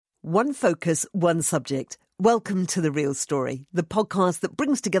One focus, one subject. Welcome to The Real Story, the podcast that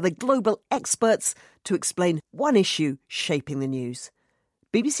brings together global experts to explain one issue shaping the news.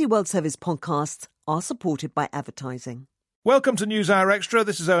 BBC World Service podcasts are supported by advertising. Welcome to NewsHour Extra.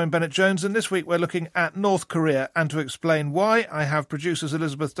 This is Owen Bennett Jones, and this week we're looking at North Korea. And to explain why, I have producers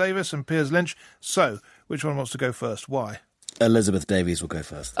Elizabeth Davis and Piers Lynch. So, which one wants to go first? Why? Elizabeth Davies will go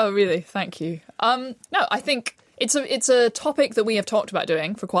first. Oh, really? Thank you. No, I think it's a topic that we have talked about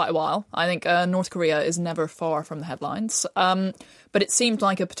doing for quite a while. I think North Korea is never far from the headlines. But it seemed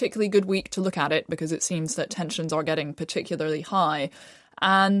like a particularly good week to look at it because it seems that tensions are getting particularly high.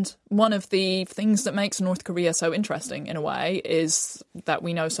 And one of the things that makes North Korea so interesting, in a way, is that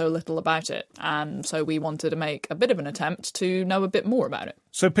we know so little about it. And so we wanted to make a bit of an attempt to know a bit more about it.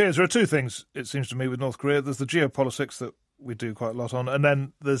 So, Piers, there are two things, it seems to me, with North Korea. There's the geopolitics that we do quite a lot on, and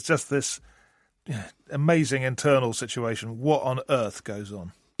then there's just this amazing internal situation. What on earth goes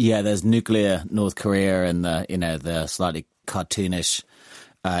on? Yeah, there's nuclear North Korea and the slightly cartoonish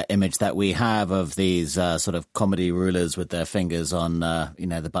image that we have of these sort of comedy rulers with their fingers on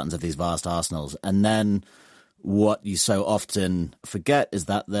the buttons of these vast arsenals. And then what you so often forget is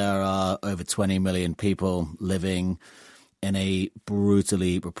that there are over 20 million people living in a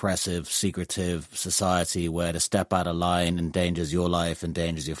brutally repressive, secretive society where to step out of line endangers your life,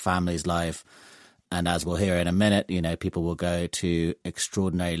 endangers your family's life. And as we'll hear in a minute, people will go to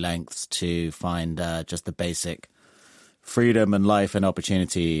extraordinary lengths to find just the basic freedom and life and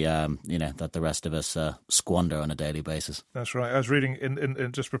opportunity, that the rest of us squander on a daily basis. That's right. I was reading,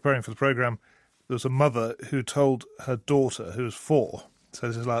 in just preparing for the programme, there was a mother who told her daughter, who was 4, so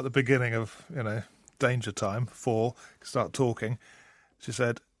this is like the beginning of, danger time, 4, start talking. She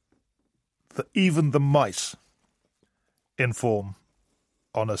said that even the mice inform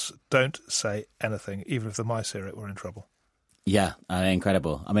on us. Don't say anything. Even if the mice hear it, we're in trouble. Yeah,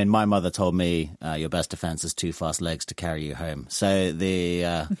 incredible. I mean, my mother told me your best defence is 2 fast legs to carry you home. So these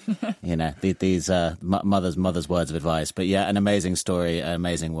mother's words of advice. But yeah, an amazing story, an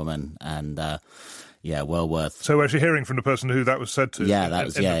amazing woman, and well worth. So we're actually hearing from the person who that was said to. Yeah, that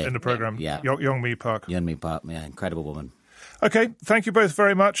was in the programme. Yeah, Yeonmi Park. Yeonmi Park, yeah, incredible woman. OK, thank you both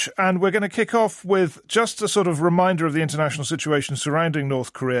very much. And we're going to kick off with just a sort of reminder of the international situation surrounding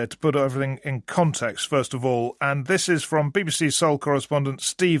North Korea to put everything in context, first of all. And this is from BBC Seoul correspondent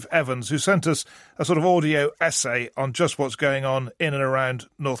Steve Evans, who sent us a sort of audio essay on just what's going on in and around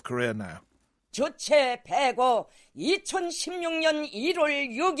North Korea now. 주체 배고 2016년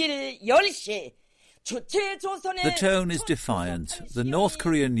 1월 6일 10시 The tone is defiant. The North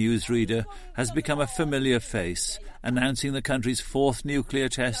Korean newsreader has become a familiar face, announcing the country's 4th nuclear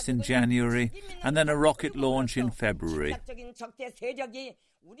test in January and then a rocket launch in February.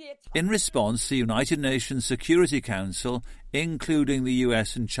 In response, the United Nations Security Council, including the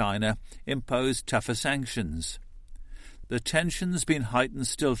US and China, imposed tougher sanctions. The tension's been heightened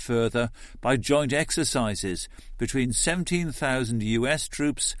still further by joint exercises between 17,000 US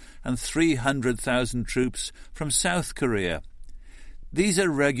troops and 300,000 troops from South Korea. These are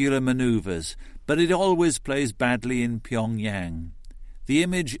regular manoeuvres, but it always plays badly in Pyongyang. The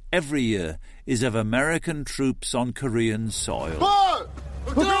image every year is of American troops on Korean soil. How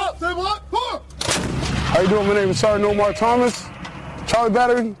you doing? My name is Sergeant Omar Thomas, Charlie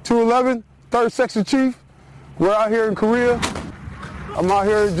Battery, 211, 3rd Section Chief. We're out here in Korea. I'm out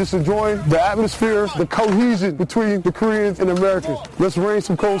here just enjoying the atmosphere, the cohesion between the Koreans and Americans. Let's rain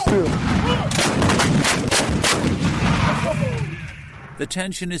some cold steel. The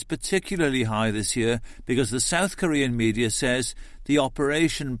tension is particularly high this year because the South Korean media says the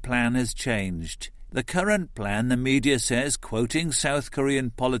operation plan has changed. The current plan, the media says, quoting South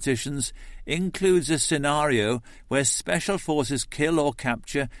Korean politicians, includes a scenario where special forces kill or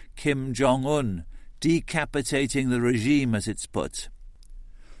capture Kim Jong-un, decapitating the regime, as it's put.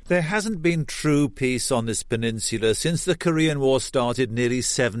 There hasn't been true peace on this peninsula since the Korean War started nearly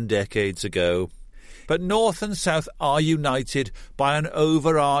 7 decades ago. But North and South are united by an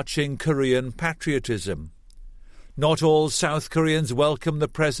overarching Korean patriotism. Not all South Koreans welcome the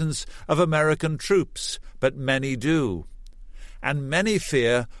presence of American troops, but many do. And many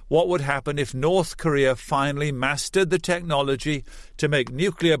fear what would happen if North Korea finally mastered the technology to make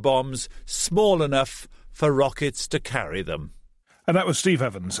nuclear bombs small enough for rockets to carry them. And that was Steve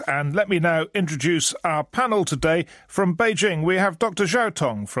Evans. And let me now introduce our panel today. From Beijing, we have Dr. Zhao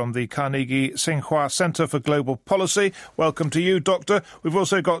Tong from the Carnegie Tsinghua Center for Global Policy. Welcome to you, Doctor. We've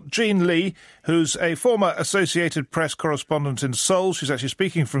also got Jean Lee, who's a former Associated Press correspondent in Seoul. She's actually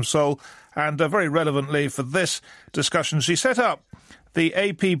speaking from Seoul. And very relevantly for this discussion, she set up the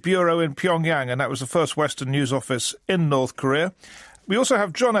AP Bureau in Pyongyang, and that was the first Western news office in North Korea. We also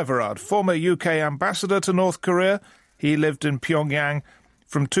have John Everard, former UK ambassador to North Korea. He lived in Pyongyang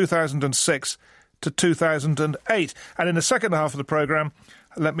from 2006 to 2008. And in the second half of the programme,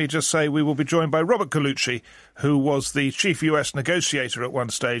 let me just say we will be joined by Robert Colucci, who was the chief US negotiator at one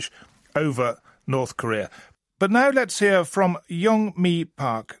stage over North Korea. But now let's hear from Young-mi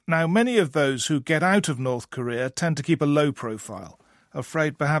Park. Now, many of those who get out of North Korea tend to keep a low profile.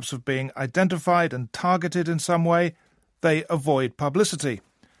 Afraid perhaps of being identified and targeted in some way, they avoid publicity.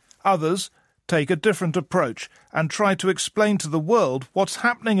 Others take a different approach and try to explain to the world what's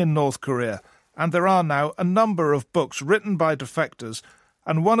happening in North Korea. And there are now a number of books written by defectors,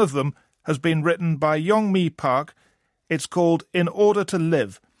 and one of them has been written by Young-mi Park. It's called In Order to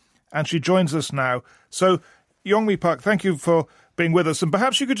Live, and she joins us now. So, Young-mi Park, thank you for being with us, and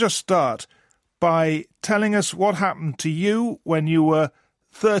perhaps you could just start by telling us what happened to you when you were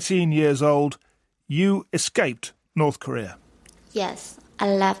 13 years old. You escaped North Korea. Yes, I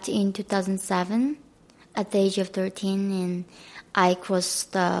left in 2007 at the age of 13, and I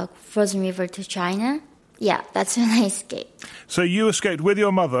crossed the frozen river to China. Yeah, that's when I escaped. So you escaped with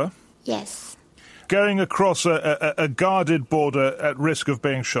your mother? Yes. Going across a guarded border at risk of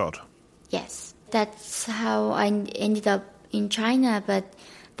being shot? Yes. That's how I ended up in China, but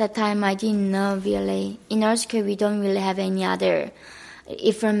that time I didn't know really. In North Korea, we don't really have any other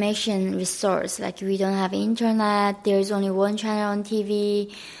information resource. Like, we don't have internet, there's only one channel on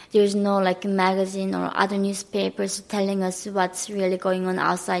TV, there's no like magazine or other newspapers telling us what's really going on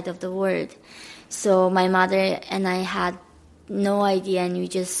outside of the world. So my mother and I had no idea, and we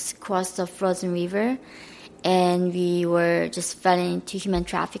just crossed the frozen river, and we were just falling into human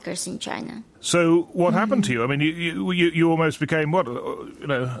traffickers in China. So what happened to you? I mean, you almost became, what,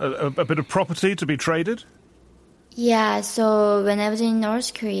 a bit of property to be traded? Yeah, so when I was in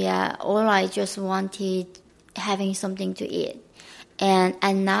North Korea, all I just wanted having something to eat. And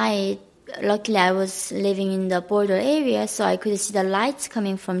at night, luckily I was living in the border area, so I could see the lights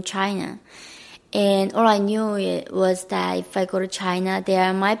coming from China. And all I knew was that if I go to China,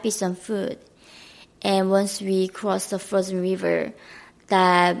 there might be some food. And once we crossed the frozen river,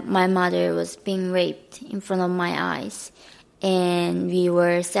 that my mother was being raped in front of my eyes. And we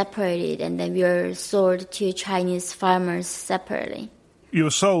were separated, and then we were sold to Chinese farmers separately. You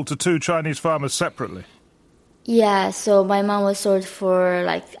were sold to two Chinese farmers separately? Yeah, so my mom was sold for,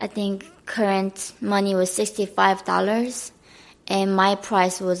 I think current money was $65. And my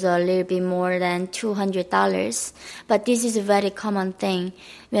price was a little bit more than $200. But this is a very common thing.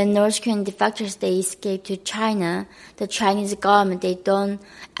 When North Korean defectors, they escape to China, the Chinese government, they don't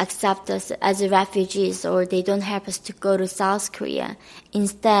accept us as refugees, or they don't help us to go to South Korea.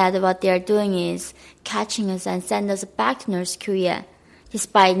 Instead, what they are doing is catching us and send us back to North Korea,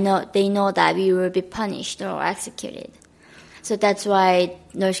 despite they know that we will be punished or executed. So that's why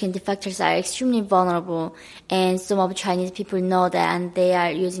North Korean defectors are extremely vulnerable, and some of the Chinese people know that, and they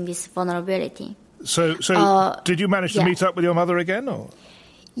are using this vulnerability. So did you manage to meet up with your mother again, or?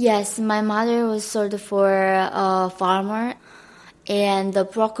 Yes, my mother was sold for a farmer, and the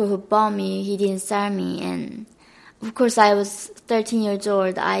broker who bought me, he didn't sell me. And of course, I was 13 years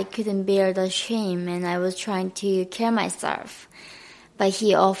old. I couldn't bear the shame, and I was trying to kill myself. But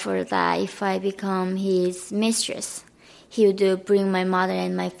he offered that if I become his mistress, he would bring my mother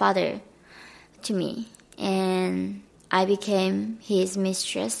and my father to me. And I became his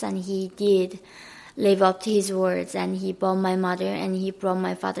mistress, and he did live up to his words, and he bought my mother and he brought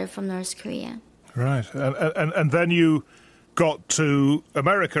my father from North Korea. Right. And then you got to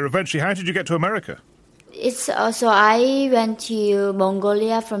America eventually. How did you get to America? So I went to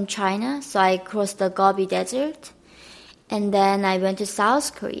Mongolia from China, so I crossed the Gobi Desert, and then I went to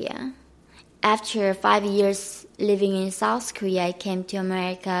South Korea. After 5 years living in South Korea, I came to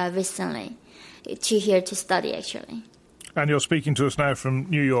America recently, here to study, actually. And you're speaking to us now from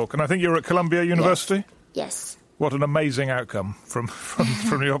New York, and I think you're at Columbia University? Yes. What an amazing outcome from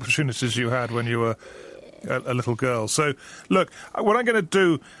the opportunities you had when you were a little girl. So, look, what I'm going to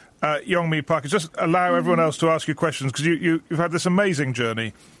do, Young-mi Park, is just allow everyone else to ask you questions, because you've had this amazing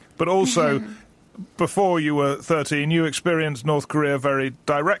journey, but also before you were 13, you experienced North Korea very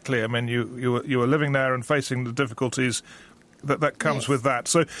directly. I mean, you were living there and facing the difficulties that comes with that.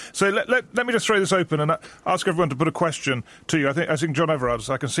 So let me just throw this open and ask everyone to put a question to you. I think John Everard,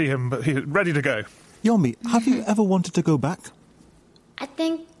 I can see him, he's ready to go. Young-mi, have you ever wanted to go back? I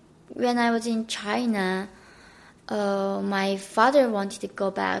think when I was in China, my father wanted to go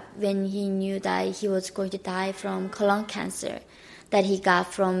back when he knew that he was going to die from colon cancer that he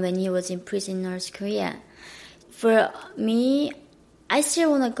got from when he was in prison in North Korea. For me, I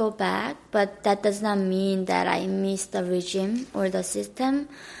still want to go back, but that does not mean that I miss the regime or the system.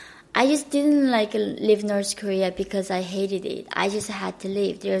 I just didn't leave North Korea because I hated it. I just had to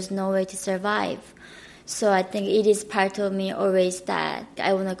leave. There's no way to survive. So I think it is part of me always that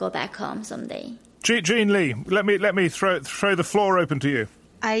I want to go back home someday. Jean Lee, let me throw the floor open to you.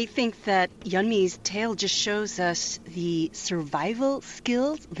 I think that Yeonmi's tale just shows us the survival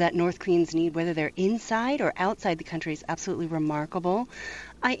skills that North Koreans need, whether they're inside or outside the country, is absolutely remarkable.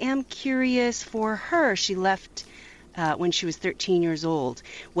 I am curious for her. She left when she was 13 years old.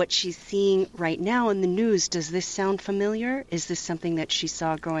 What she's seeing right now in the news, does this sound familiar? Is this something that she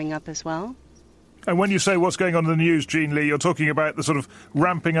saw growing up as well? And when you say what's going on in the news, Jean Lee, you're talking about the sort of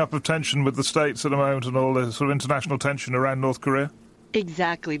ramping up of tension with the States at the moment and all the sort of international tension around North Korea?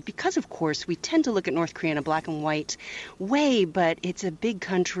 Exactly. Because, of course, we tend to look at North Korea in a black and white way, but it's a big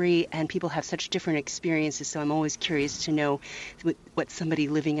country and people have such different experiences, so I'm always curious to know what somebody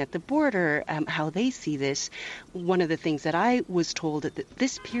living at the border, how they see this. One of the things that I was told that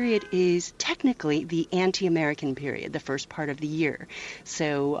this period is technically the anti-American period, the first part of the year.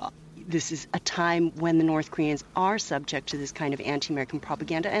 So this is a time when the North Koreans are subject to this kind of anti-American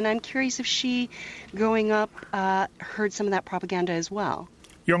propaganda, and I'm curious if she, growing up, heard some of that propaganda as well.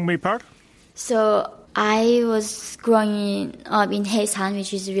 Yeonmi Park? So I was growing up in Haesan,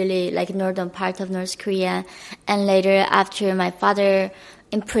 which is really northern part of North Korea, and later after my father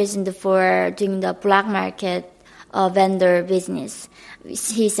imprisoned for doing the black market vendor business,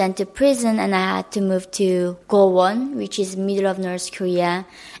 he sent to prison, and I had to move to Gowon, which is middle of North Korea,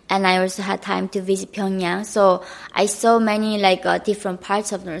 and I also had time to visit Pyongyang. So I saw many different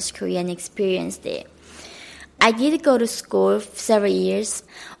parts of North Korea and experienced it. I did go to school for several years.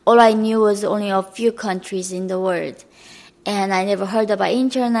 All I knew was only a few countries in the world, and I never heard about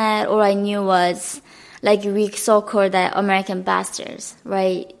internet. All I knew was we so-called American bastards,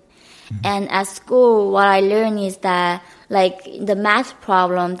 right? And at school, what I learned is that, the math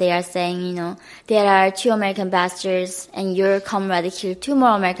problem, they are saying, there are 2 American bastards and your comrade killed 2 more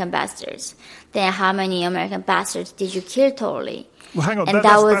American bastards. Then how many American bastards did you kill totally? Well, hang on, and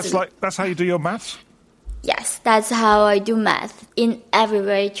that's how you do your maths? Yes, that's how I do math. In every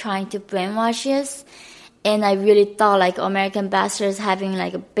way, trying to brainwash us. And I really thought, American bastards having,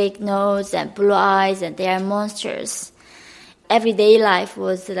 a big nose and blue eyes, and they are monsters. Everyday life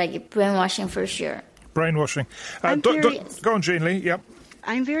was brainwashing for sure. Brainwashing. Go on, Jean Lee. Yep.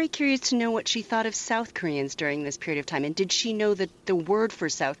 I'm very curious to know what she thought of South Koreans during this period of time. And did she know the word for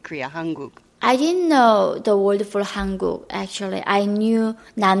South Korea, Hanguk? I didn't know the word for Hanguk, actually. I knew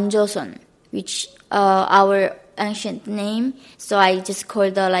Namjoseon, which our ancient name. So I just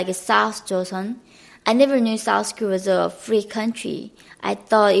called it South Joseon. I never knew South Korea was a free country. I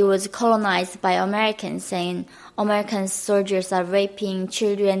thought it was colonized by Americans, saying American soldiers are raping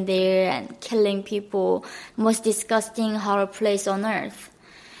children there and killing people. Most disgusting horror place on earth.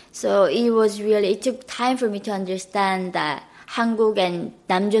 So it took time for me to understand that Hanguk and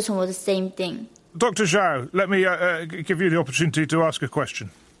Namjoseon was the same thing. Dr. Zhao, let me give you the opportunity to ask a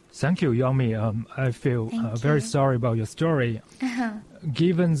question. Thank you, Yeonmi. I feel very sorry about your story.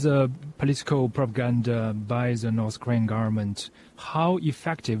 Given the political propaganda by the North Korean government, how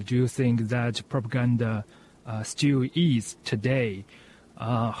effective do you think that propaganda still is today?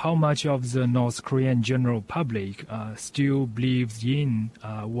 How much of the North Korean general public still believes in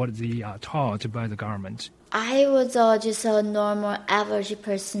what they are taught by the government? I was just a normal, average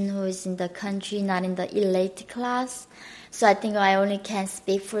person who is in the country, not in the elite class. So I think I only can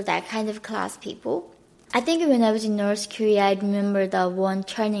speak for that kind of class people. I think when I was in North Korea, I remember the one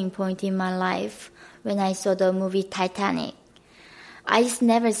turning point in my life when I saw the movie Titanic. I just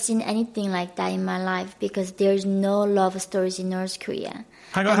never seen anything like that in my life because there's no love stories in North Korea.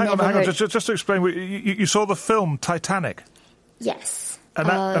 Hang on. Just to explain, you saw the film Titanic? Yes. And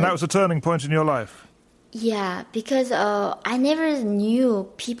that was a turning point in your life? Yeah, because I never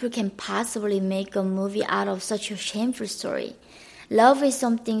knew people can possibly make a movie out of such a shameful story. Love is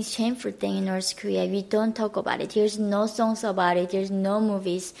something shameful thing in North Korea. We don't talk about it. There's no songs about it. There's no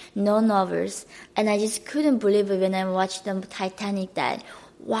movies, no novels. And I just couldn't believe it when I watched the Titanic that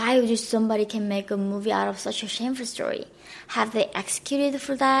why would somebody can make a movie out of such a shameful story? Have they executed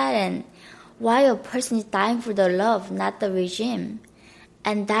for that? why a person is dying for the love, not the regime.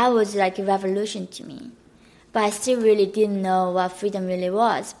 And that was like a revolution to me. But I still really didn't know what freedom really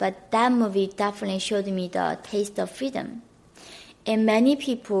was. But that movie definitely showed me the taste of freedom. And many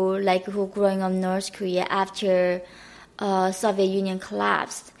people, like who growing up in North Korea after Soviet Union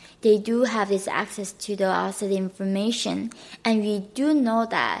collapsed, they do have this access to the outside information. And we do know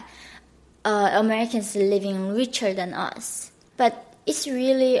that Americans are living richer than us. But It's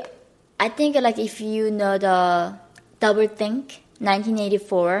really, I think like if you know the doublethink,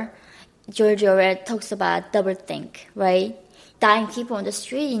 1984, George Orwell talks about doublethink, right? Dying people on the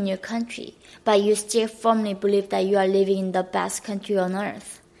street in your country, but you still firmly believe that you are living in the best country on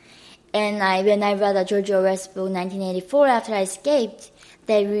earth. And when I read George Orwell's book 1984 after I escaped,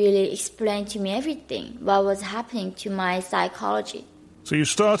 they really explained to me everything, what was happening to my psychology. So you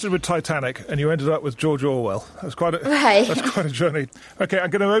started with Titanic and you ended up with George Orwell. That's quite a That's quite a journey. Okay, I'm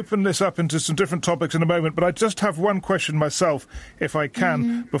going to open this up into some different topics in a moment, but I just have one question myself, if I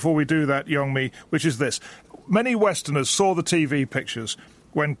can, before we do that, Yong-mi, which is this. Many Westerners saw the TV pictures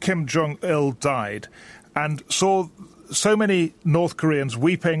when Kim Jong-il died and saw so many North Koreans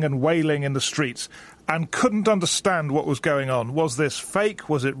weeping and wailing in the streets and couldn't understand what was going on. Was this fake?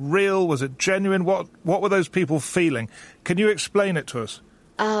 Was it real? Was it genuine? What were those people feeling? Can you explain it to us?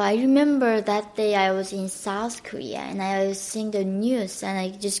 I remember that day I was in South Korea and I was seeing the news and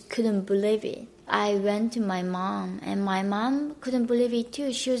I just couldn't believe it. I went to my mom and my mom couldn't believe it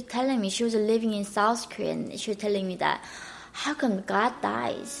too. She was telling me, she was living in South Korea and she was telling me that, how come God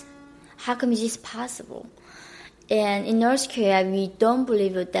dies? How come is this possible? And in North Korea, we don't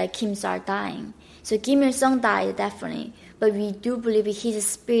believe that Kims are dying. So Kim Il-sung died, definitely. But we do believe his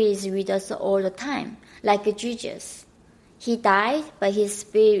spirit is with us all the time, like Jesus. He died, but his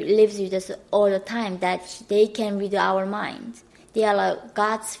spirit lives with us all the time, that they can read our mind. They are like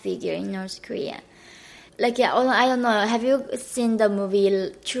God's figure in North Korea. Like, yeah, I don't know, have you seen the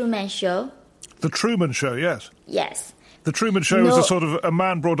movie Truman Show? The Truman Show, yes. Yes. The Truman Show was a sort of a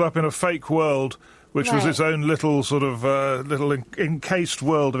man brought up in a fake world, which was its own little sort of little encased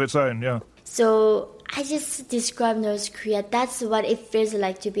world of its own, yeah. So I just describe North Korea. That's what it feels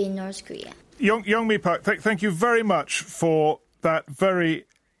like to be in North Korea. Yong-mi Park, thank you very much for that very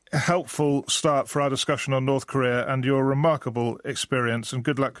helpful start for our discussion on North Korea and your remarkable experience, and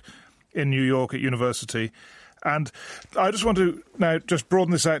good luck in New York at university. And I just want to now just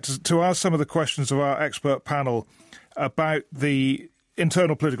broaden this out to ask some of the questions of our expert panel about the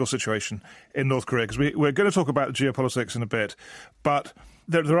internal political situation in North Korea, because we're going to talk about the geopolitics in a bit, but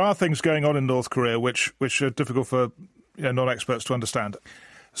there are things going on in North Korea which are difficult for non-experts to understand.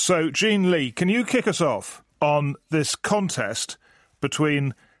 So, Jean Lee, can you kick us off on this contest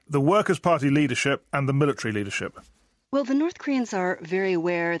between the Workers' Party leadership and the military leadership? Well, the North Koreans are very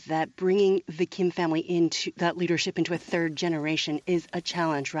aware that bringing the Kim family into that leadership into a third generation is a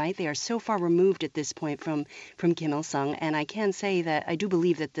challenge, right? They are so far removed at this point from Kim Il-sung, and I can say that I do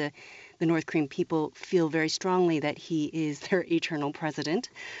believe that the North Korean people feel very strongly that he is their eternal president.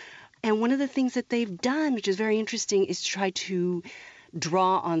 And one of the things that they've done, which is very interesting, is to try to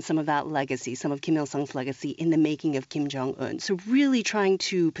draw on some of that legacy, some of Kim Il-sung's legacy in the making of Kim Jong-un. So really trying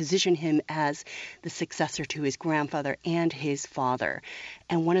to position him as the successor to his grandfather and his father.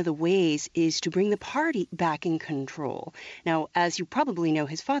 And one of the ways is to bring the party back in control. Now, as you probably know,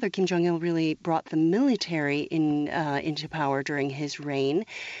 his father, Kim Jong-il, really brought the military into power during his reign.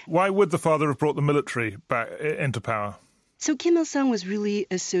 Why would the father have brought the military back into power? So Kim Il-sung was really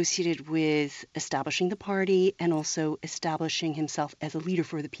associated with establishing the party and also establishing himself as a leader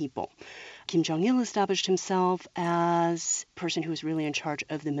for the people. Kim Jong-il established himself as a person who was really in charge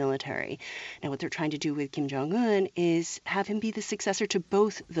of the military. Now, what they're trying to do with Kim Jong-un is have him be the successor to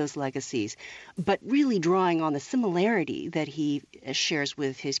both those legacies, but really drawing on the similarity that he shares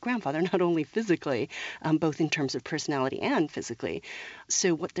with his grandfather, not only physically, both in terms of personality and physically.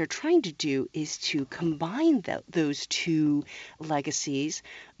 So what they're trying to do is to combine those two legacies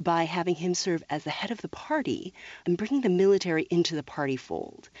by having him serve as the head of the party and bringing the military into the party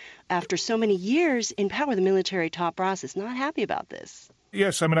fold. After so many years in power, the military top brass is not happy about this.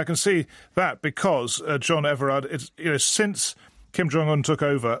 Yes, I mean, I can see that because, John Everard, since Kim Jong-un took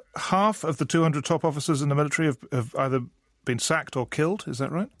over, half of the 200 top officers in the military have either been sacked or killed, is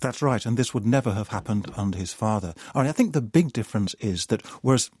that right? That's right, and this would never have happened under his father. I think the big difference is that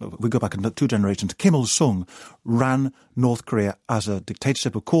whereas we go back 2 generations, Kim Il-sung ran North Korea as a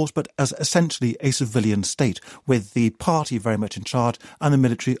dictatorship, of course, but as essentially a civilian state, with the party very much in charge and the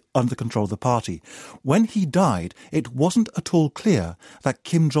military under control of the party. When he died, it wasn't at all clear that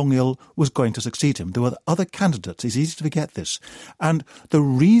Kim Jong-il was going to succeed him. There were other candidates. It's easy to forget this. And the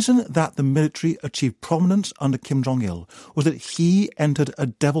reason that the military achieved prominence under Kim Jong-il was that he entered a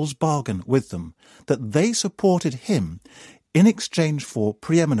devil's bargain with them, that they supported him in exchange for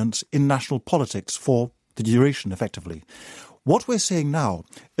preeminence in national politics for the duration, effectively. What we're seeing now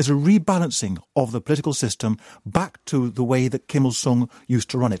is a rebalancing of the political system back to the way that Kim Il-sung used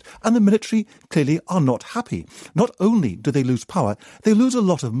to run it. And the military clearly are not happy. Not only do they lose power, they lose a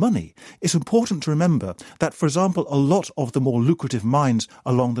lot of money. It's important to remember that, for example, a lot of the more lucrative mines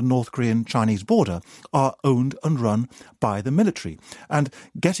along the North Korean-Chinese border are owned and run by the military. And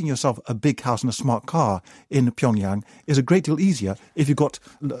getting yourself a big house and a smart car in Pyongyang is a great deal easier if you've got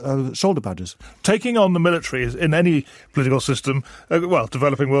shoulder badges. Taking on the military is, in any political system,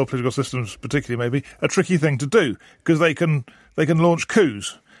 developing world political systems particularly, maybe a tricky thing to do because they can launch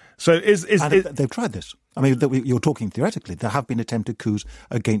coups. So they've tried this. I mean, you're talking theoretically. There have been attempted coups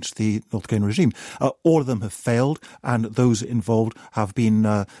against the North Korean regime. All of them have failed, and those involved have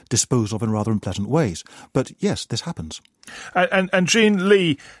been disposed of in rather unpleasant ways. But yes, this happens. And Jean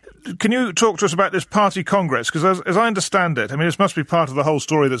Lee, can you talk to us about this party congress? Because as I understand it, I mean, this must be part of the whole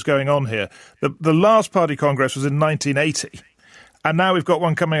story that's going on here. The last party congress was in 1980, and now we've got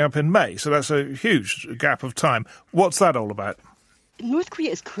one coming up in May, so that's a huge gap of time. What's that all about? North Korea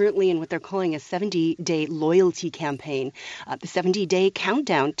is currently in what they're calling a 70-day loyalty campaign, the 70-day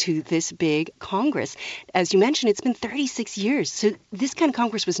countdown to this big Congress. As you mentioned, it's been 36 years. So this kind of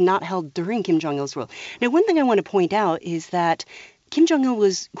Congress was not held during Kim Jong-il's rule. Now, one thing I want to point out is that Kim Jong-il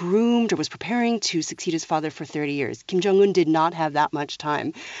was groomed or was preparing to succeed his father for 30 years. Kim Jong-un did not have that much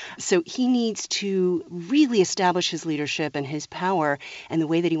time. So he needs to really establish his leadership and his power. And the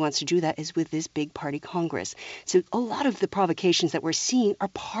way that he wants to do that is with this big party Congress. So a lot of the provocations that we're seeing are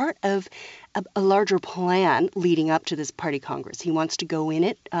part of a larger plan leading up to this party Congress. He wants to go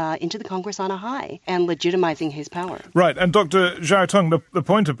into the Congress on a high and legitimizing his power. Right. And Dr. Zhao Tong, the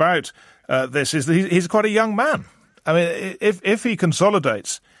point about this is that he's quite a young man. I mean, if he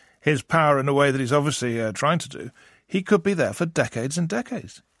consolidates his power in a way that he's obviously trying to do, he could be there for decades and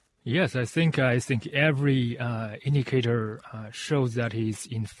decades. Yes, I think every indicator shows that he's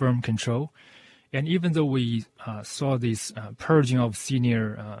in firm control. And even though we saw this purging of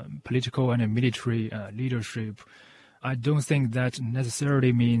senior political and military leadership, I don't think that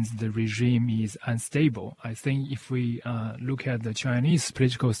necessarily means the regime is unstable. I think if we look at the Chinese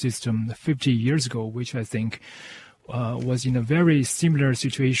political system 50 years ago, which I think was in a very similar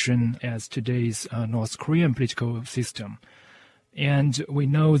situation as today's North Korean political system. And we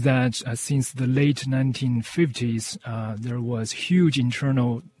know that since the late 1950s, there was huge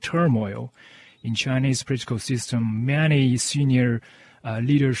internal turmoil in Chinese political system. Many senior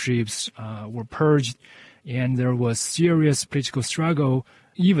leaderships were purged, and there was serious political struggle.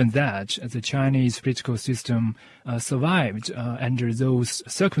 Even that, the Chinese political system survived under those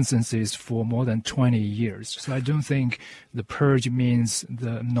circumstances for more than 20 years. So I don't think the purge means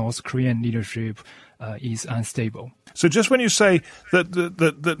the North Korean leadership is unstable. So just when you say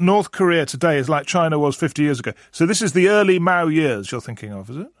that North Korea today is like China was 50 years ago, so this is the early Mao years you're thinking of,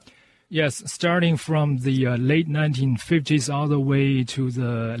 is it? Yes, starting from the late 1950s all the way to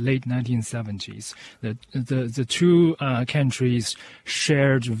the late 1970s. The two countries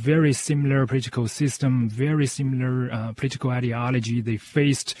shared very similar political system, very similar political ideology. They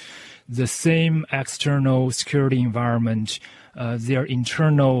faced the same external security environment. Their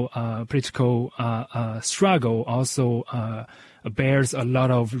internal political struggle also bears a lot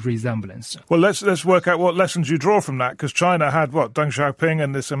of resemblance. Well, let's work out what lessons you draw from that, because China had, Deng Xiaoping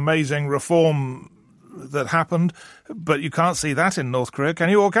and this amazing reform that happened, but you can't see that in North Korea, can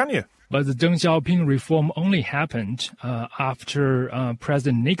you, or can you? But the Deng Xiaoping reform only happened after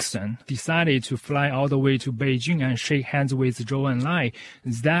President Nixon decided to fly all the way to Beijing and shake hands with Zhou Enlai.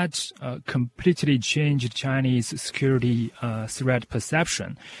 That completely changed Chinese security threat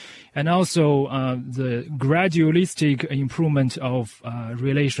perception. And also the gradualistic improvement of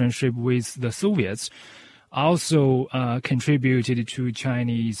relationship with the Soviets also contributed to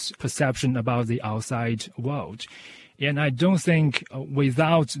Chinese perception about the outside world. And I don't think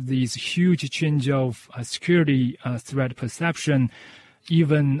without this huge change of security threat perception,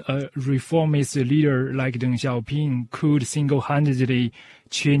 even a reformist leader like Deng Xiaoping could single-handedly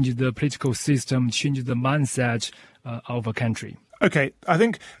change the political system, change the mindset of a country. Okay, I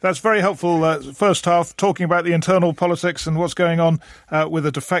think that's very helpful. First half, talking about the internal politics and what's going on with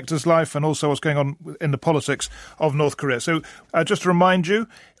the defector's life and also what's going on in the politics of North Korea. So just to remind you,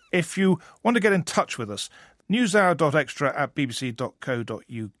 if you want to get in touch with us,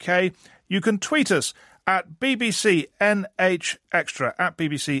 newshour.extra@bbc.co.uk. You can tweet us at bbcnhextra, at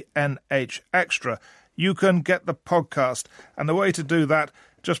bbcnhextra. You can get the podcast, and the way to do that,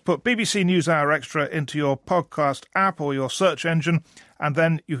 just put BBC NewsHour Extra into your podcast app or your search engine, and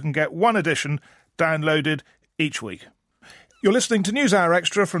then you can get one edition downloaded each week. You're listening to NewsHour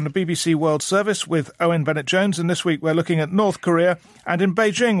Extra from the BBC World Service with Owen Bennett Jones, and this week we're looking at North Korea. And in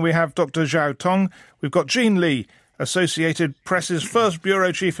Beijing we have Dr. Zhao Tong. We've got Jean Lee, Associated Press's first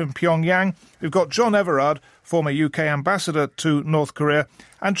bureau chief in Pyongyang. We've got John Everard, former UK ambassador to North Korea.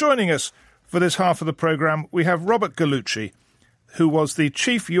 And joining us for this half of the programme, we have Robert Gallucci, who was the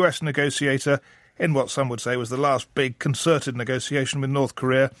chief US negotiator in what some would say was the last big concerted negotiation with North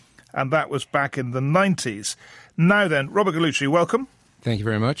Korea, and that was back in the 90s. Now then, Robert Gallucci, welcome. Thank you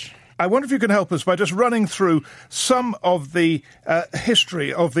very much. I wonder if you can help us by just running through some of the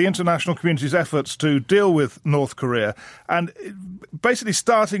history of the international community's efforts to deal with North Korea, and basically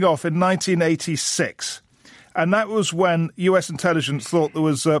starting off in 1986. And that was when US intelligence thought there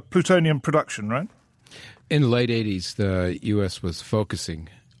was plutonium production, right? In the late 80s, the U.S. was focusing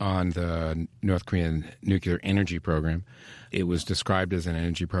on the North Korean nuclear energy program. It was described as an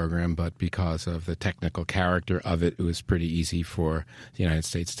energy program, but because of the technical character of it, it was pretty easy for the United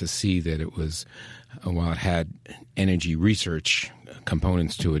States to see that it was, while it had energy research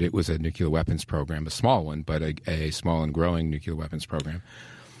components to it, it was a nuclear weapons program, a small one, but a small and growing nuclear weapons program.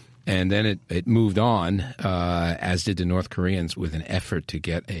 And then it moved on, as did the North Koreans, with an effort to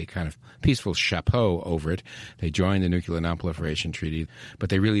get a kind of peaceful chapeau over it. They joined the Nuclear Non-Proliferation Treaty, but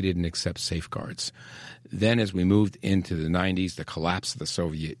they really didn't accept safeguards. Then as we moved into the 90s, the collapse of the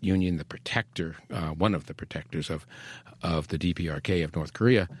Soviet Union, the protector, one of the protectors of the DPRK of North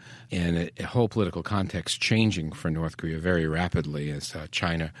Korea, and a whole political context changing for North Korea very rapidly as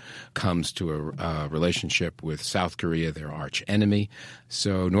China comes to a relationship with South Korea, their arch enemy.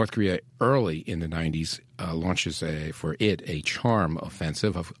 So North Korea early in the 90s launches a charm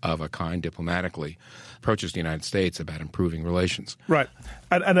offensive of a kind diplomatically, approaches the United States about improving relations. Right.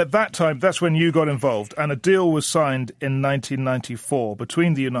 And at that time, that's when you got involved, and a deal was signed in 1994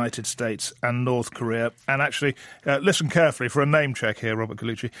 between the United States and North Korea. And actually, listen carefully for a name check here, Robert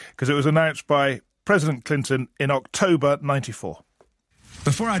Gallucci, because it was announced by President Clinton in October 94.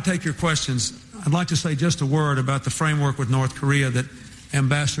 Before I take your questions, I'd like to say just a word about the framework with North Korea that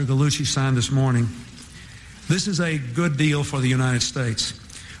Ambassador Gallucci signed this morning. This is a good deal for the United States.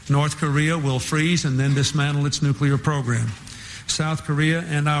 North Korea will freeze and then dismantle its nuclear program. South Korea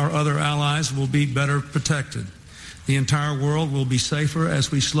and our other allies will be better protected. The entire world will be safer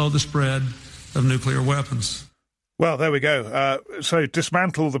as we slow the spread of nuclear weapons. Well, there we go. So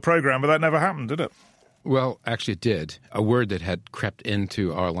dismantle the program, but that never happened, did it? Well, actually it did. A word that had crept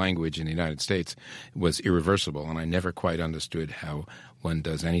into our language in the United States was irreversible, and I never quite understood how one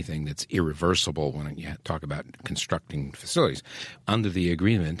does anything that's irreversible when you talk about constructing facilities. Under the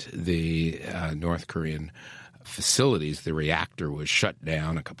agreement, the North Korean facilities, the reactor was shut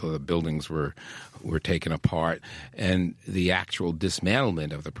down, a couple of the buildings were taken apart, and the actual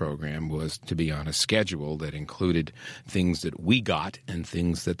dismantlement of the program was to be on a schedule that included things that we got and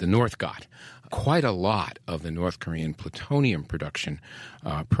things that the North got. Quite a lot of the North Korean plutonium production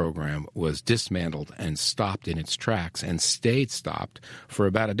program was dismantled and stopped in its tracks and stayed stopped for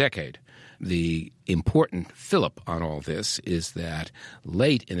about a decade. The important fillip on all this is that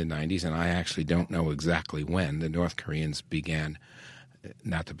late in the 90s, and I actually don't know exactly when, the North Koreans began,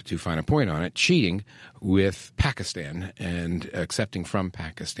 not to put too fine a point on it, cheating with Pakistan and accepting from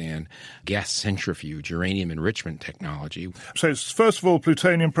Pakistan gas centrifuge, uranium enrichment technology. So it's first of all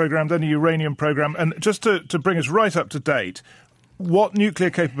plutonium program, then a uranium program. And just to bring us right up to date, what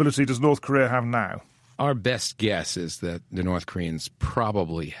nuclear capability does North Korea have now? Our best guess is that the North Koreans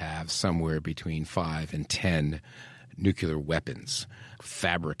probably have somewhere between 5 and 10 nuclear weapons,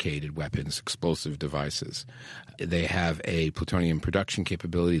 fabricated weapons, explosive devices. They have a plutonium production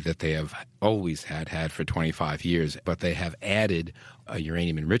capability that they have always had for 25 years, but they have added a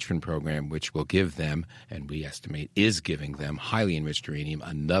uranium enrichment program which will give them, and we estimate is giving them, highly enriched uranium,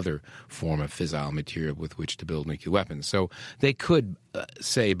 another form of fissile material with which to build nuclear weapons. So they could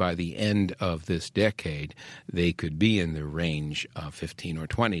say by the end of this decade, they could be in the range of 15 or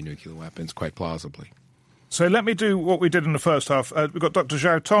 20 nuclear weapons, quite plausibly. So let me do what we did in the first half. We've got Dr.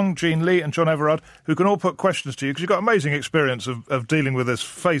 Zhao Tong, Jean Lee and John Everard, who can all put questions to you, because you've got amazing experience of dealing with this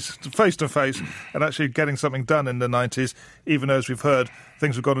face to face and actually getting something done in the 90s, even though, as we've heard,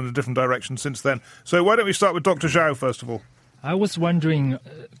 things have gone in a different direction since then. So why don't we start with Dr. Zhao, first of all? I was wondering,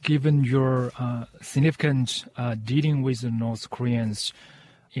 given your significant dealing with the North Koreans,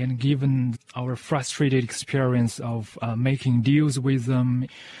 and given our frustrated experience of making deals with them,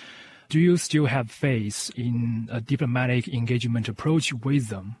 do you still have faith in a diplomatic engagement approach with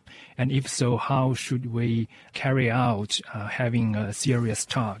them? And if so, how should we carry out having a serious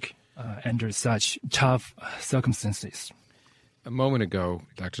talk under such tough circumstances? A moment ago,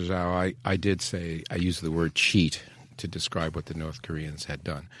 Dr. Zhao, I did say, I used the word cheat to describe what the North Koreans had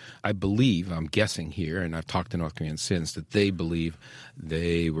done. I believe, I'm guessing here, and I've talked to North Koreans since, that they believe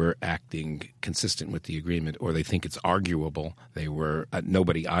they were acting consistent with the agreement, or they think it's arguable. They were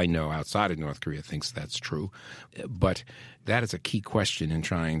nobody I know outside of North Korea thinks that's true. But that is a key question in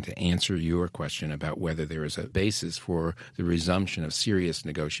trying to answer your question about whether there is a basis for the resumption of serious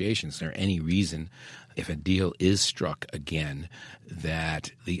negotiations. Is there any reason, if a deal is struck again,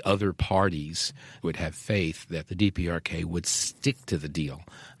 that the other parties would have faith that the DPRK would stick to the deal?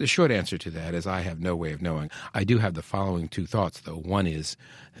 The short answer to that is I have no way of knowing. I do have the following two thoughts, though. One is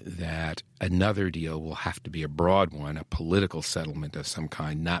that another deal will have to be a broad one, a political settlement of some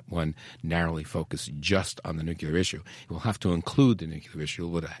kind, not one narrowly focused just on the nuclear issue. It will have to include the nuclear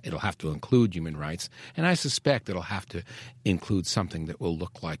issue. It'll have to include human rights. And I suspect it'll have to include something that will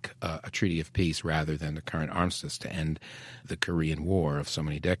look like a treaty of peace rather than the current armistice to end the Korean War of so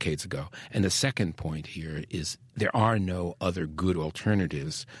many decades ago. And the second point here is there are no other good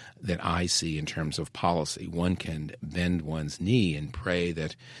alternatives that I see in terms of policy. One can bend one's knee and pray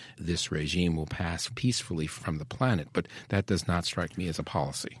that this regime will pass peacefully from the planet, but that does not strike me as a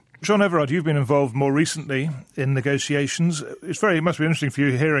policy. Sean Everard, you've been involved more recently in negotiations. It must be interesting for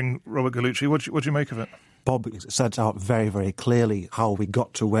you hearing Robert Gallucci. What do you make of it? Bob sets out very, very clearly how we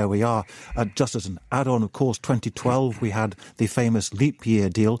got to where we are. Just as an add-on, of course, 2012, we had the famous leap year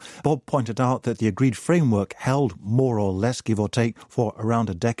deal. Bob pointed out that the agreed framework held more or less, give or take, for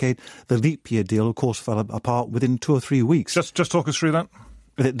around a decade. The leap year deal, of course, fell apart within 2 or 3 weeks. Just talk us through that.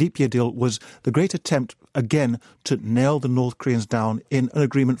 The leap year deal was the great attempt, again, to nail the North Koreans down in an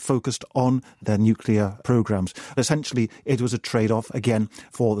agreement focused on their nuclear programs. Essentially, it was a trade-off, again,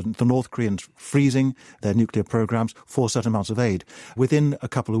 for the North Koreans freezing their nuclear programs for certain amounts of aid. Within a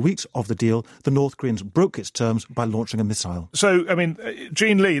couple of weeks of the deal, the North Koreans broke its terms by launching a missile. So, I mean,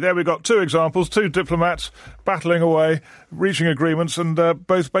 Jean Lee, there we've got two examples, two diplomats battling away, reaching agreements, and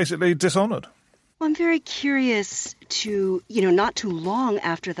both basically dishonoured. Well, I'm very curious to, not too long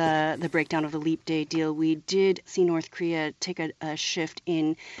after the breakdown of the Leap Day deal, we did see North Korea take a shift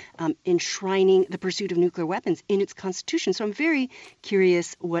in enshrining the pursuit of nuclear weapons in its constitution. So I'm very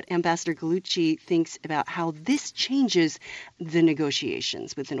curious what Ambassador Gallucci thinks about how this changes the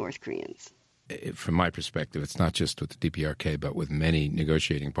negotiations with the North Koreans. From my perspective, it's not just with the DPRK, but with many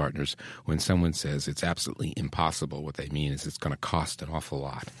negotiating partners. When someone says it's absolutely impossible, what they mean is it's going to cost an awful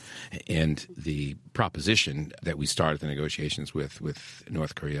lot. And the proposition that we started the negotiations with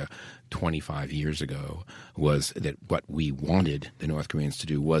North Korea 25 years ago was that what we wanted the North Koreans to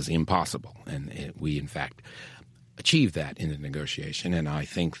do was impossible. And we, in fact, achieve that in the negotiation, and I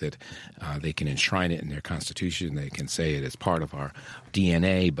think that they can enshrine it in their constitution. They can say it as part of our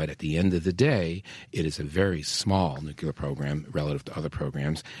DNA, but at the end of the day, it is a very small nuclear program relative to other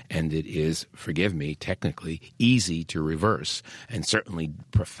programs, and it is, forgive me, technically easy to reverse, and certainly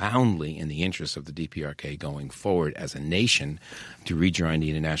profoundly in the interest of the DPRK going forward as a nation to rejoin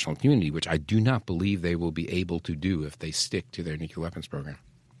the international community, which I do not believe they will be able to do if they stick to their nuclear weapons program.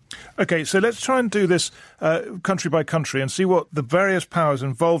 OK, so let's try and do this country by country and see what the various powers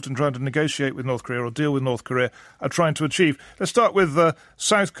involved in trying to negotiate with North Korea or deal with North Korea are trying to achieve. Let's start with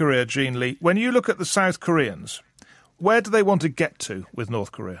South Korea, Jean Lee. When you look at the South Koreans, where do they want to get to with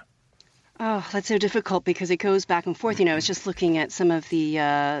North Korea? Oh, that's so difficult because it goes back and forth. I was just looking at some of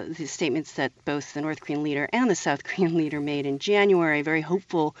the statements that both the North Korean leader and the South Korean leader made in January, very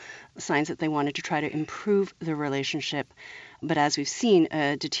hopeful signs that they wanted to try to improve the relationship. But as we've seen,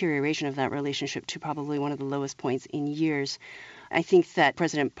 a deterioration of that relationship to probably one of the lowest points in years. I think that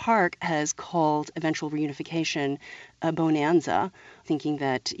President Park has called eventual reunification a bonanza, thinking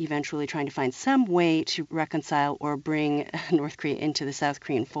that eventually trying to find some way to reconcile or bring North Korea into the South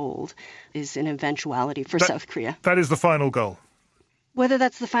Korean fold is an eventuality for South Korea. That is the final goal. Whether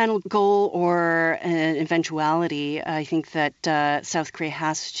that's the final goal or an eventuality, I think that South Korea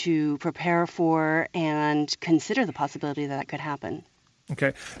has to prepare for and consider the possibility that could happen.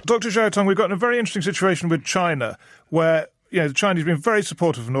 OK. Dr. Zhao Tong, we've got a very interesting situation with China where the Chinese have been very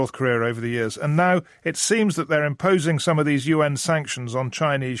supportive of North Korea over the years, and now it seems that they're imposing some of these UN sanctions on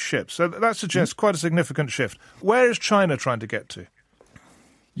Chinese ships. So that suggests quite a significant shift. Where is China trying to get to?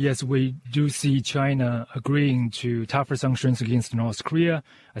 Yes, we do see China agreeing to tougher sanctions against North Korea.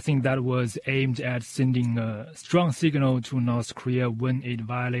 I think that was aimed at sending a strong signal to North Korea when it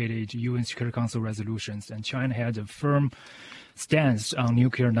violated UN Security Council resolutions. And China had a firm stance on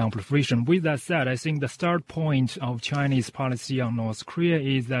nuclear non-proliferation. With that said, I think the start point of Chinese policy on North Korea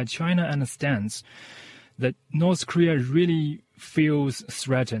is that China understands that North Korea really feels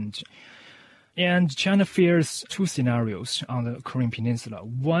threatened. And China fears two scenarios on the Korean Peninsula.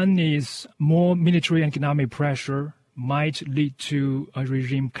 One is more military and economic pressure might lead to a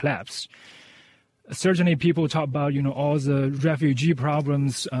regime collapse. Certainly, people talk about, all the refugee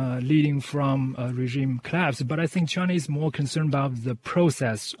problems leading from a regime collapse, but I think China is more concerned about the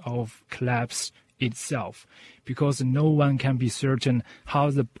process of collapse itself, because no one can be certain how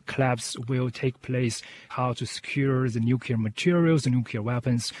the collapse will take place, how to secure the nuclear materials, the nuclear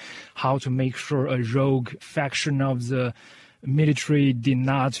weapons, how to make sure a rogue faction of the military did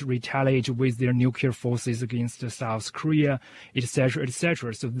not retaliate with their nuclear forces against South Korea, etc.,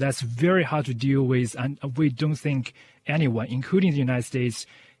 etc. So that's very hard to deal with, and we don't think anyone, including the United States,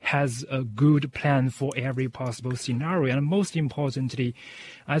 has a good plan for every possible scenario. And most importantly,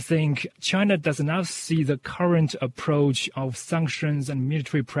 I think China does not see the current approach of sanctions and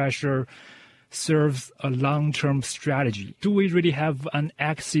military pressure serves a long-term strategy. Do we really have an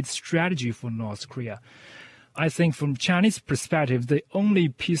exit strategy for North Korea? I think from Chinese perspective, the only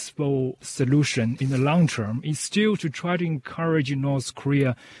peaceful solution in the long term is still to try to encourage North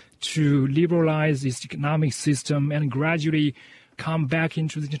Korea to liberalize its economic system and gradually come back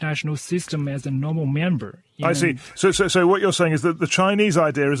into the international system as a normal member. I see. So what you're saying is that the Chinese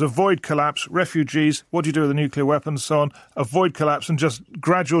idea is avoid collapse, refugees, what do you do with the nuclear weapons, so on, avoid collapse and just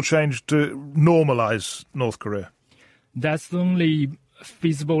gradual change to normalise North Korea. That's the only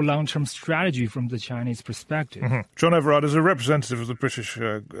feasible long-term strategy from the Chinese perspective. Mm-hmm. John Everard, as a representative of the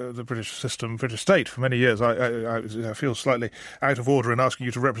British system, British state for many years, I feel slightly out of order in asking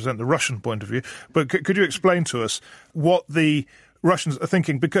you to represent the Russian point of view. But could you explain to us what the Russians are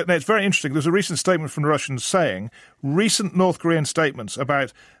thinking? Because it's very interesting. There's a recent statement from the Russians saying recent North Korean statements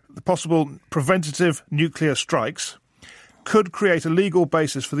about the possible preventative nuclear strikes could create a legal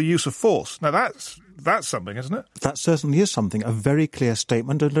basis for the use of force. Now, that's something, isn't it? That certainly is something, a very clear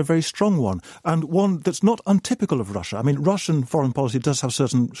statement and a very strong one, and one that's not untypical of Russia. I mean, Russian foreign policy does have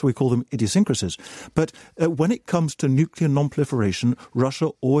certain, so we call them idiosyncrasies, but when it comes to nuclear non-proliferation, Russia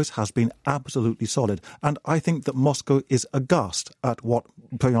always has been absolutely solid, and I think that Moscow is aghast at what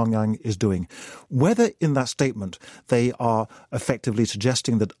Pyongyang is doing. Whether in that statement they are effectively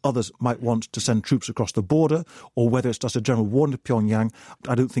suggesting that others might want to send troops across the border, or whether it's just a general warning to Pyongyang,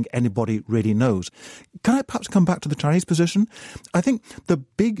 I don't think anybody really knows. Can I perhaps come back to the Chinese position? I think the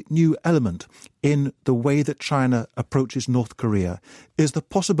big new element in the way that China approaches North Korea is the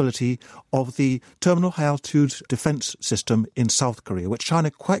possibility of the terminal high-altitude defense system in South Korea, which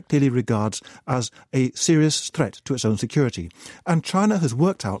China quite clearly regards as a serious threat to its own security. And China has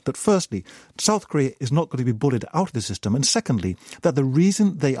worked out that, firstly, South Korea is not going to be bullied out of the system, and secondly, that the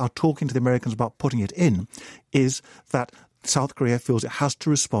reason they are talking to the Americans about putting it in is that South Korea feels it has to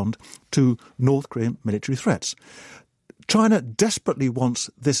respond to North Korean military threats. China desperately wants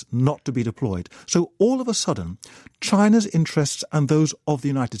this not to be deployed. So all of a sudden, China's interests and those of the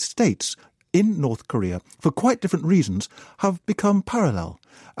United States in North Korea, for quite different reasons, have become parallel.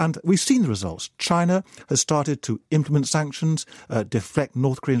 And we've seen the results. China has started to implement sanctions, deflect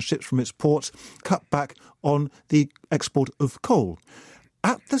North Korean ships from its ports, cut back on the export of coal.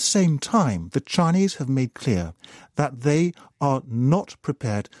 At the same time, the Chinese have made clear that they are not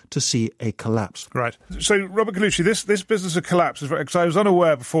prepared to see a collapse. Right. So, Robert Gallucci, this business of collapse is very... Because I was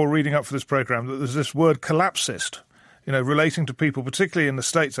unaware before reading up for this programme that there's this word collapsist, relating to people, particularly in the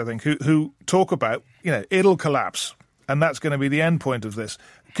States, I think, who talk about, it'll collapse, and that's going to be the end point of this.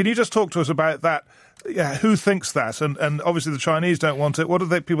 Can you just talk to us about that? Yeah, who thinks that? And obviously the Chinese don't want it. What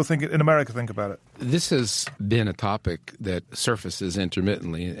do people think in America think about it? This has been a topic that surfaces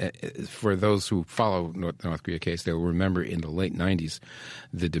intermittently. For those who follow the North Korea case, they'll remember in the late 90s,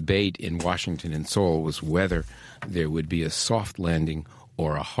 the debate in Washington and Seoul was whether there would be a soft landing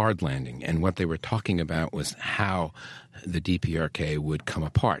or a hard landing. And what they were talking about was how the DPRK would come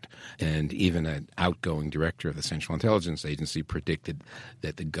apart. And even an outgoing director of the Central Intelligence Agency predicted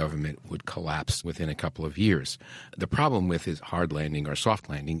that the government would collapse within a couple of years. The problem with his hard landing or soft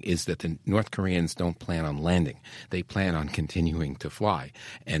landing is that the North Koreans don't plan on landing. They plan on continuing to fly.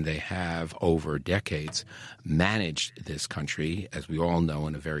 And they have, over decades, managed this country, as we all know,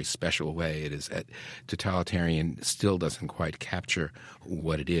 in a very special way. It is totalitarian, still doesn't quite capture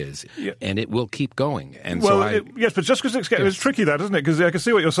what it is. Yeah. And it will keep going. And yes, but just because it's tricky, that, isn't it? Because I can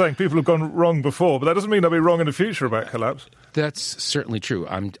see what you're saying. People have gone wrong before, but that doesn't mean they'll be wrong in the future about collapse. That's certainly true.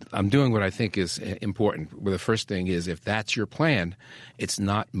 I'm doing what I think is important. Well, the first thing is, if that's your plan, it's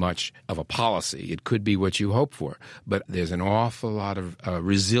not much of a policy. It could be what you hope for, but there's an awful lot of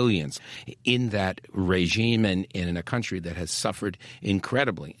resilience in that regime and in a country that has suffered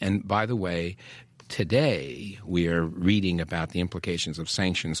incredibly. And by the way, today, we are reading about the implications of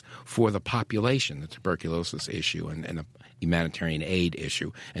sanctions for the population, the tuberculosis issue and humanitarian aid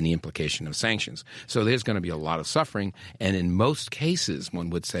issue and the implication of sanctions. So there's going to be a lot of suffering, and in most cases one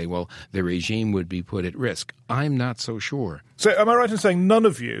would say, well, the regime would be put at risk. I'm not so sure. So am I right in saying none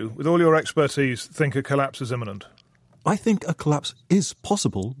of you, with all your expertise, think a collapse is imminent? I think a collapse is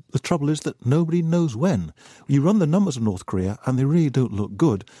possible. The trouble is that nobody knows when. You run the numbers of North Korea and they really don't look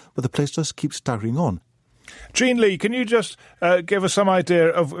good, but the place just keeps staggering on. Jean Lee, can you just give us some idea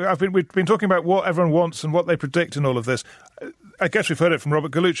of... We've been talking about what everyone wants and what they predict in all of this. I guess we've heard it from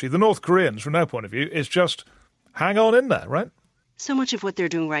Robert Gallucci. The North Koreans, from their point of view, is just hang on in there, right? So much of what they're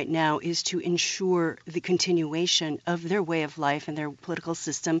doing right now is to ensure the continuation of their way of life and their political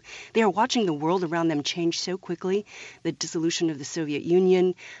system. They are watching the world around them change so quickly. The dissolution of the Soviet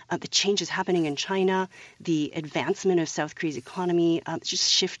Union, the changes happening in China, the advancement of South Korea's economy, just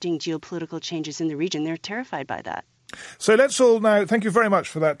shifting geopolitical changes in the region. They're terrified by that. So let's all now, thank you very much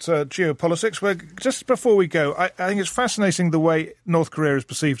for that geopolitics. Just before we go, I think it's fascinating the way North Korea is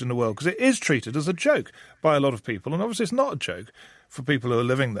perceived in the world, because it is treated as a joke by a lot of people, and obviously it's not a joke for people who are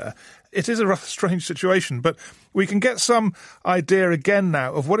living there. It is a rather strange situation, but we can get some idea again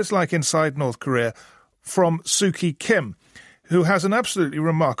now of what it's like inside North Korea from Suki Kim, who has an absolutely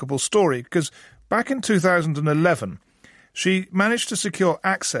remarkable story, because back in 2011, she managed to secure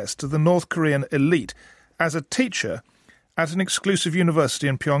access to the North Korean elite as a teacher at an exclusive university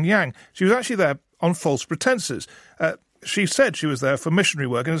in Pyongyang. She was actually there on false pretenses. She said she was there for missionary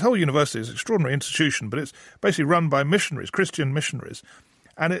work, and this whole university is an extraordinary institution, but it's basically run by missionaries, Christian missionaries,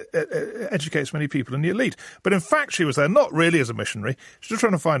 and it educates many people in the elite. But in fact, she was there not really as a missionary. She was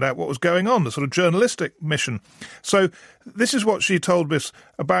trying to find out what was going on, the sort of journalistic mission. So this is what she told us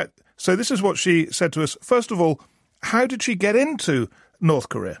about. So this is what she said to us. First of all, how did she get into North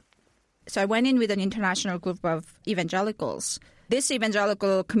Korea? So I went in with an international group of evangelicals. This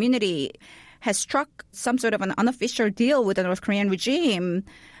evangelical community has struck some sort of an unofficial deal with the North Korean regime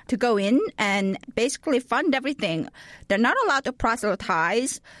to go in and basically fund everything. They're not allowed to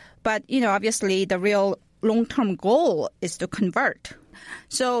proselytize, but, obviously the real long-term goal is to convert.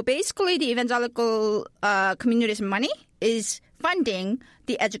 So basically the evangelical community's money is funding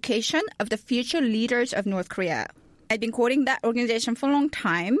the education of the future leaders of North Korea. I've been quoting that organization for a long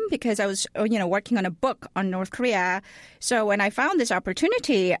time because I was, working on a book on North Korea. So when I found this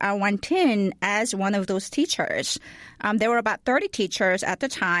opportunity, I went in as one of those teachers. There were about 30 teachers at the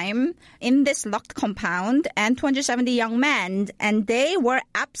time in this locked compound and 270 young men, and they were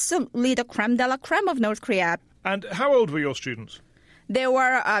absolutely the creme de la creme of North Korea. And how old were your students? They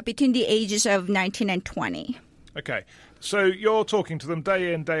were between the ages of 19 and 20. Okay. So you're talking to them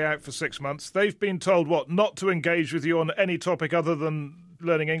day in, day out for 6 months. They've been told, not to engage with you on any topic other than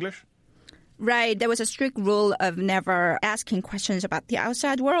learning English? Right. There was a strict rule of never asking questions about the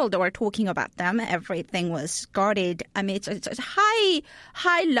outside world or talking about them. Everything was guarded. I mean, it's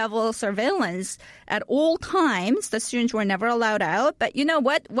high-level surveillance at all times. The students were never allowed out. But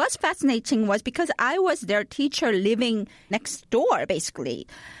what was fascinating was because I was their teacher living next door, basically.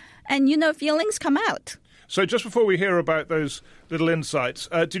 And, feelings come out. So just before we hear about those little insights,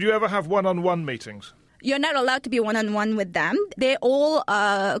 did you ever have one-on-one meetings? You're not allowed to be one-on-one with them. They all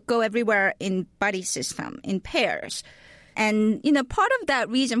go everywhere in buddy system, in pairs. And, part of that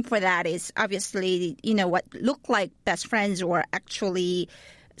reason for that is obviously, what look like best friends were actually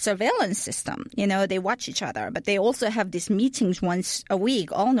surveillance system. They watch each other. But they also have these meetings once a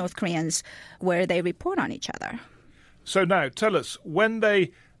week, all North Koreans, where they report on each other. So now, tell us, when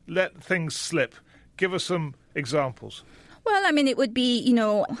they let things slip, give us some examples. Well, I mean, it would be,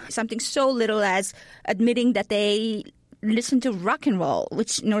 something so little as admitting that they listen to rock and roll,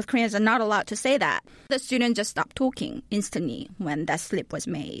 which North Koreans are not allowed to say that. The students just stopped talking instantly when that slip was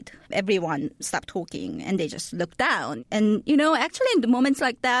made. Everyone stopped talking and they just looked down. And, actually in the moments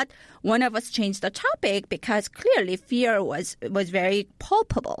like that, one of us changed the topic because clearly fear was very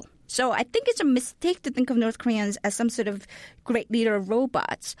palpable. So I think it's a mistake to think of North Koreans as some sort of great leader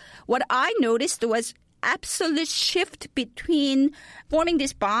robots. What I noticed was absolute shift between forming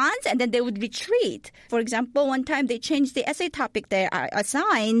these bonds and then they would retreat. For example, one time they changed the essay topic they are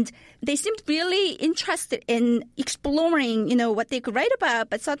assigned. They seemed really interested in exploring, what they could write about,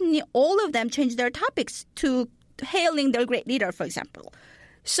 but suddenly all of them changed their topics to hailing their great leader, for example.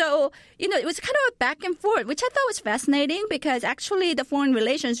 So, it was kind of a back and forth, which I thought was fascinating because actually the foreign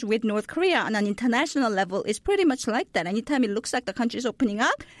relations with North Korea on an international level is pretty much like that. Anytime it looks like the country is opening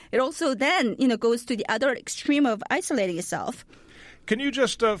up, it also then, goes to the other extreme of isolating itself. Can you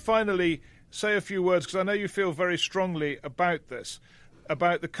just finally say a few words, because I know you feel very strongly about this,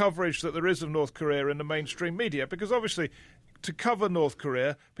 about the coverage that there is of North Korea in the mainstream media, because obviously to cover North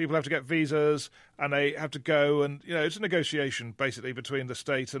Korea, people have to get visas and they have to go and, it's a negotiation basically between the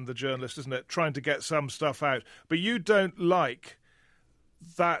state and the journalist, isn't it? Trying to get some stuff out. But you don't like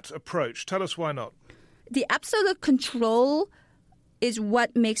that approach. Tell us why not. The absolute control is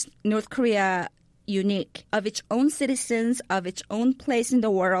what makes North Korea unique, of its own citizens, of its own place in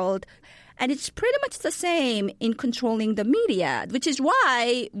the world. And it's pretty much the same in controlling the media, which is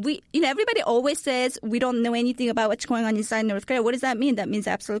why everybody always says we don't know anything about what's going on inside North Korea. What does that mean? That means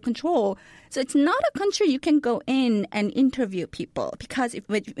absolute control. So it's not a country you can go in and interview people, because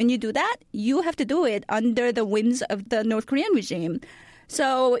when you do that, you have to do it under the whims of the North Korean regime.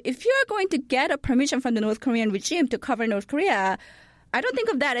 So if you're going to get a permission from the North Korean regime to cover North Korea, I don't think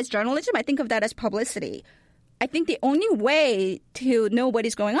of that as journalism. I think of that as publicity. I think the only way to know what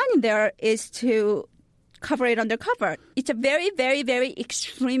is going on in there is to cover it undercover. It's a very, very, very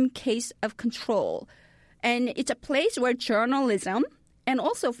extreme case of control. And it's a place where journalism and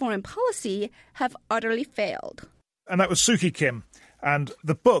also foreign policy have utterly failed. And that was Suki Kim. And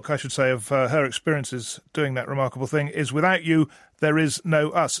the book, I should say, of her experiences doing that remarkable thing is Without You, There Is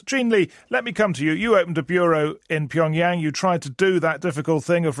No Us. Jean Lee, let me come to you. You opened a bureau in Pyongyang. You tried to do that difficult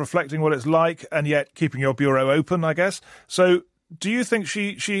thing of reflecting what it's like and yet keeping your bureau open, I guess. So do you think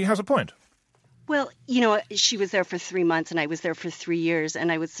she has a point? Well, she was there for 3 months and I was there for 3 years.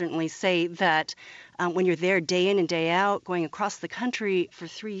 And I would certainly say that when you're there day in and day out, going across the country for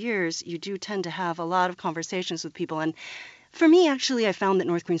 3 years, you do tend to have a lot of conversations with people. And for me, actually, I found that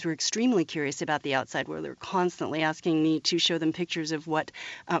North Koreans were extremely curious about the outside world. They were constantly asking me to show them pictures of what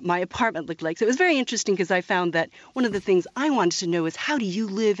my apartment looked like. So it was very interesting because I found that one of the things I wanted to know is, how do you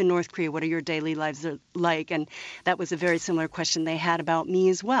live in North Korea? What are your daily lives like? And that was a very similar question they had about me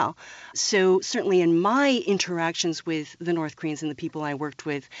as well. So certainly in my interactions with the North Koreans and the people I worked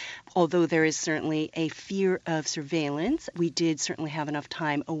with, although there is certainly a fear of surveillance, we did certainly have enough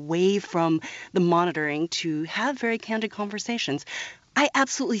time away from the monitoring to have very candid conversations. I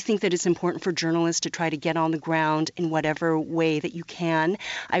absolutely think that it's important for journalists to try to get on the ground in whatever way that you can.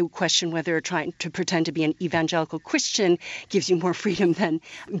 I would question whether trying to pretend to be an evangelical Christian gives you more freedom than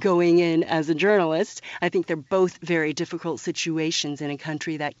going in as a journalist. I think they're both very difficult situations in a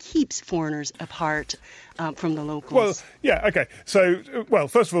country that keeps foreigners apart from the locals. Well, yeah, OK. So,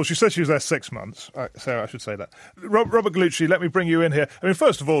 first of all, she said she was there 6 months, so I should say that. Robert Gallucci, let me bring you in here. I mean,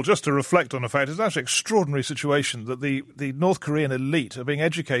 first of all, just to reflect on the fact, it's actually an extraordinary situation that the North Korean elite are being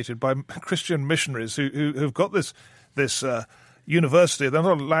educated by Christian missionaries who've got this university. They're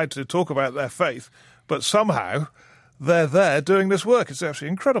not allowed to talk about their faith, but somehow they're there doing this work. It's actually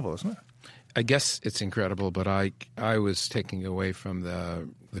incredible, isn't it? I guess it's incredible, but I was taking away from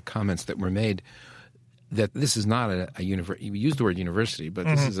the comments that were made that this is not a university. You use the word university, but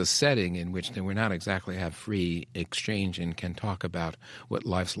this is a setting in which we're not exactly have free exchange and can talk about what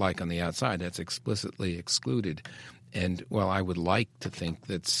life's like on the outside. That's explicitly excluded. And while I would like to think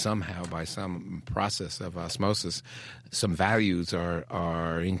that somehow by some process of osmosis, some values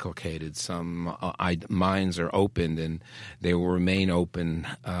are inculcated, some minds are opened, and they will remain open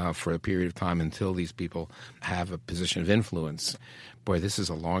for a period of time until these people have a position of influence. Boy, this is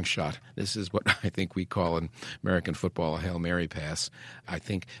a long shot. This is what I think we call in American football a Hail Mary pass. I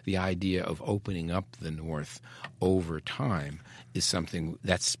think the idea of opening up the North over time is something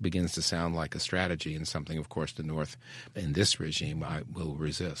that begins to sound like a strategy, and something, of course, the North in this regime will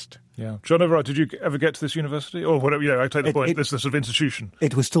resist. Yeah. John Everard, did you ever get to this university? Or whatever, I take the point, this sort of institution.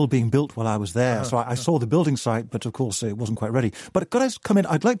 It was still being built while I was there, so I saw the building site, but of course it wasn't quite ready. But could I come in?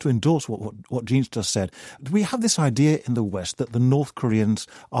 I'd like to endorse what Jean's just said. We have this idea in the West that the North Koreans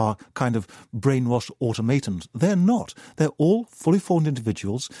are kind of brainwashed automatons. They're not. They're all fully formed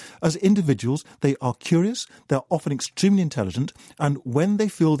individuals. As individuals, they are curious, they're often extremely intelligent, and when they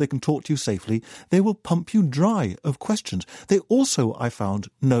feel they can talk to you safely, they will pump you dry of questions. They also, I found,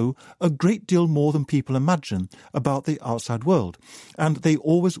 know a great deal more than people imagine about the outside world. And they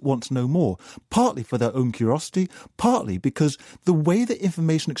always want to know more, partly for their own curiosity, partly because the way that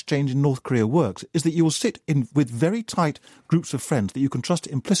information exchange in North Korea works is that you will sit in with very tight groups of friends that you can trust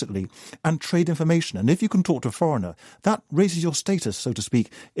implicitly and trade information. And if you can talk to a foreigner, that raises your status, so to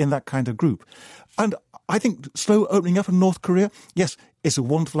speak, in that kind of group. And I think slow opening up in North Korea, yes, it's a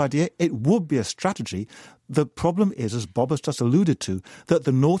wonderful idea. It would be a strategy. The problem is, as Bob has just alluded to, that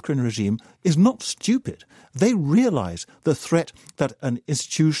the North Korean regime is not stupid. They realize the threat that an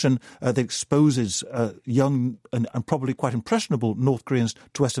institution that exposes young and probably quite impressionable North Koreans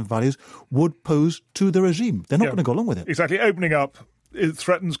to Western values would pose to the regime. They're not going to go along with it. Exactly. Opening up it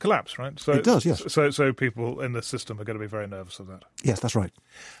threatens collapse, right? So it does, yes. So people in the system are going to be very nervous of that. Yes, that's right.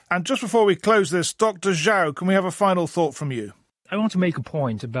 And just before we close this, Dr. Zhao, can we have a final thought from you? I want to make a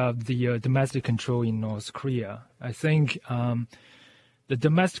point about the domestic control in North Korea. I think the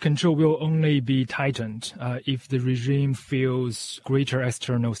domestic control will only be tightened if the regime feels greater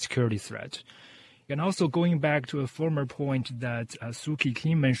external security threat. And also going back to a former point that Suki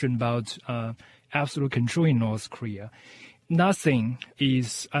Kim mentioned about absolute control in North Korea, nothing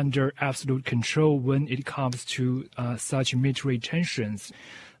is under absolute control when it comes to such military tensions.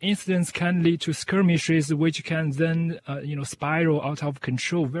 Incidents can lead to skirmishes, which can then, spiral out of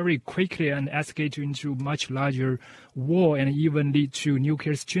control very quickly and escalate into much larger war and even lead to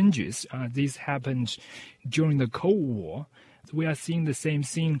nuclear exchanges. This happened during the Cold War. We are seeing the same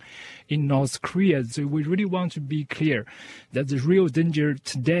thing in North Korea. So we really want to be clear that the real danger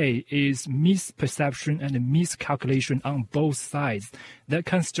today is misperception and miscalculation on both sides that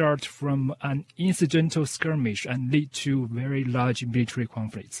can start from an incidental skirmish and lead to very large military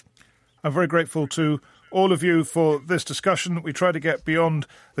conflicts. I'm very grateful to all of you for this discussion. We try to get beyond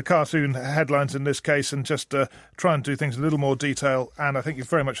the cartoon headlines in this case and just try and do things in a little more detail. And I think you've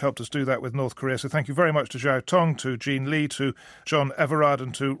very much helped us do that with North Korea. So thank you very much to Zhao Tong, to Jean Lee, to John Everard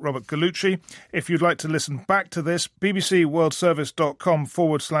and to Robert Gallucci. If you'd like to listen back to this,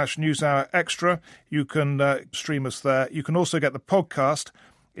 bbcworldservice.com/newshour extra. You can stream us there. You can also get the podcast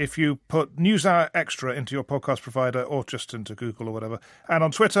if you put NewsHour Extra into your podcast provider or just into Google or whatever. And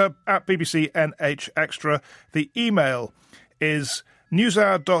on Twitter, at BBC NH Extra. The email is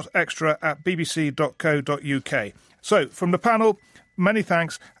newshour.extra@bbc.co.uk. So, from the panel, many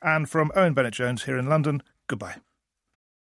thanks, and from Owen Bennett Jones here in London, goodbye.